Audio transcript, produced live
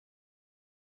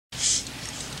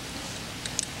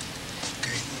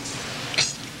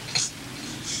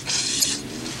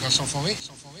s'enfoncer.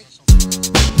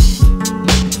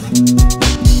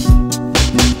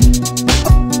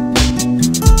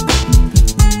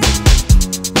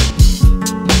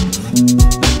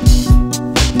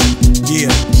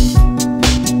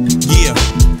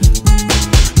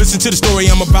 Listen to the story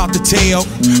I'm about to tell.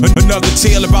 Another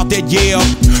tale about that Yale.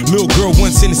 Little girl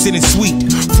once innocent and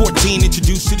sweet. 14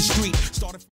 introduced to the street.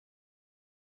 Started.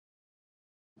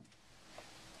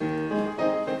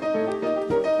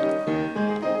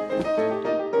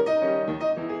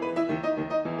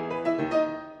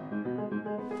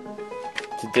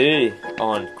 Today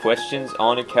on Questions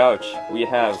on a Couch, we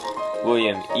have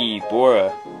William E.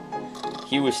 Borah.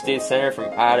 He was state senator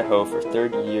from Idaho for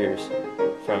 30 years,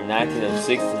 from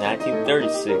 1906 to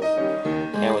 1936,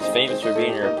 and was famous for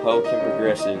being a Republican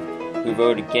progressive who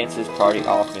voted against his party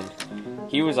often.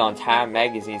 He was on Time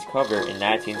magazine's cover in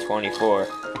 1924.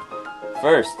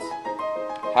 First,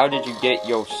 how did you get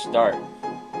your start?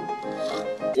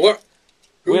 What?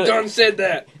 Who done said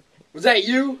that? Was that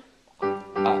you?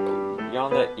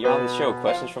 You're on the show,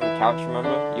 Questions from the Couch, remember?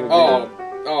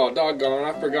 Oh, doggone,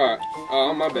 I forgot.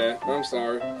 Oh, my bad. I'm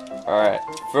sorry. Alright,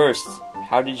 first,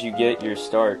 how did you get your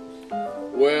start?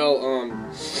 Well,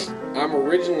 I'm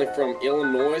originally from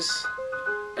Illinois,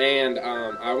 and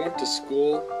I went to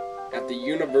school at the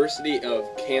University of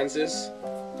Kansas,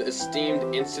 the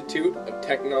esteemed Institute of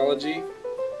Technology,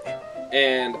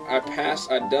 and I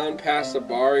done passed the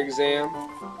bar exam,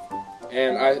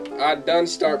 and I done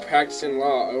start practicing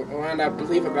law around, I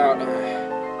believe, about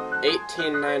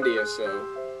 1890 or so.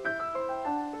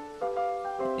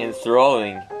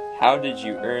 Enthralling. How did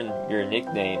you earn your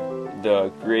nickname, the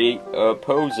Great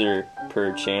Opposer,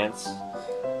 perchance?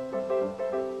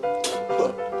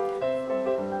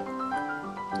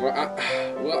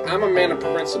 Well, I'm a man of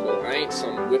principle. I ain't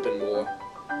some whipping boy.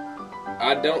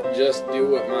 I don't just do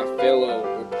what my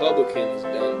fellow Republicans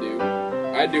done do.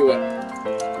 I do what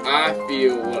I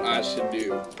feel what I should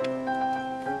do.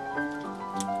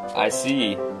 I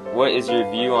see. What is your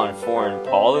view on foreign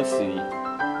policy?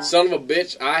 Son of a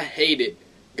bitch, I hate it.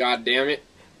 God damn it.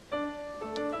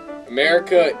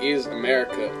 America is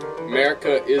America.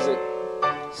 America isn't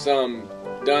some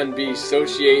done be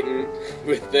associating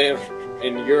with them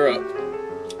in Europe.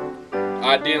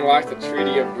 I didn't like the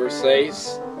Treaty of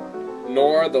Versailles,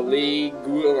 nor the League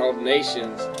of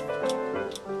Nations.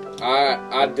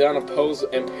 I done oppose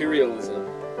imperialism.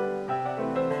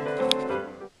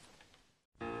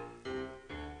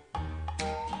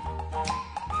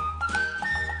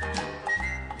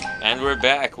 And we're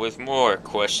back with more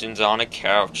Questions on a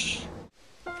Couch.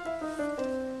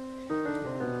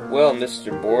 Well,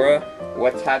 Mr. Borah,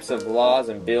 what types of laws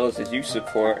and bills did you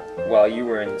support while you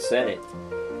were in the Senate?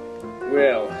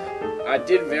 Well, I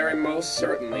did very most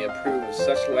certainly approve of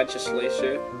such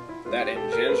legislation that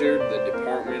engendered the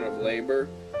Department of Labor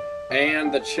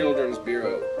and the Children's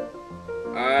Bureau.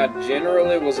 I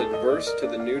generally was adverse to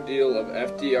the New Deal of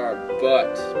FDR,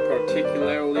 but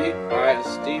particularly I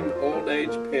esteemed old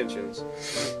age pensions.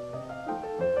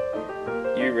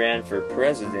 You ran for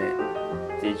president.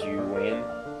 Did you win?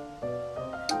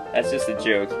 That's just a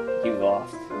joke. You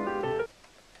lost.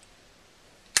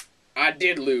 I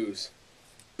did lose,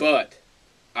 but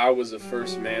I was the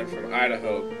first man from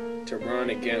Idaho to run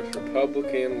against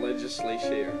Republican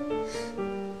legislature.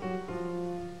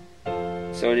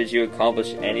 So did you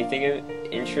accomplish anything of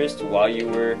interest while you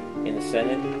were in the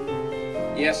Senate?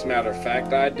 Yes, matter of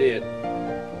fact, I did.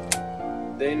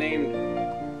 They named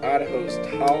Idaho's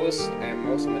tallest and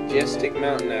most majestic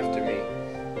mountain after me.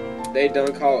 They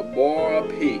done call it Borah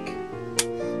Peak.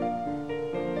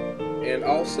 And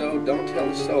also, don't tell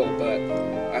a soul, but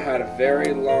I had a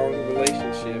very long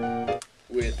relationship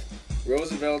with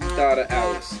Roosevelt's daughter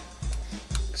Alice.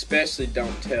 Especially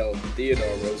don't tell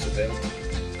Theodore Roosevelt.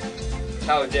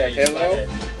 How dare you? Hello?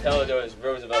 Theodore is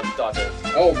Roosevelt's daughter.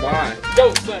 Oh my.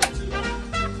 Go, son!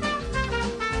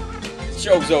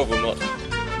 Show's over, mother.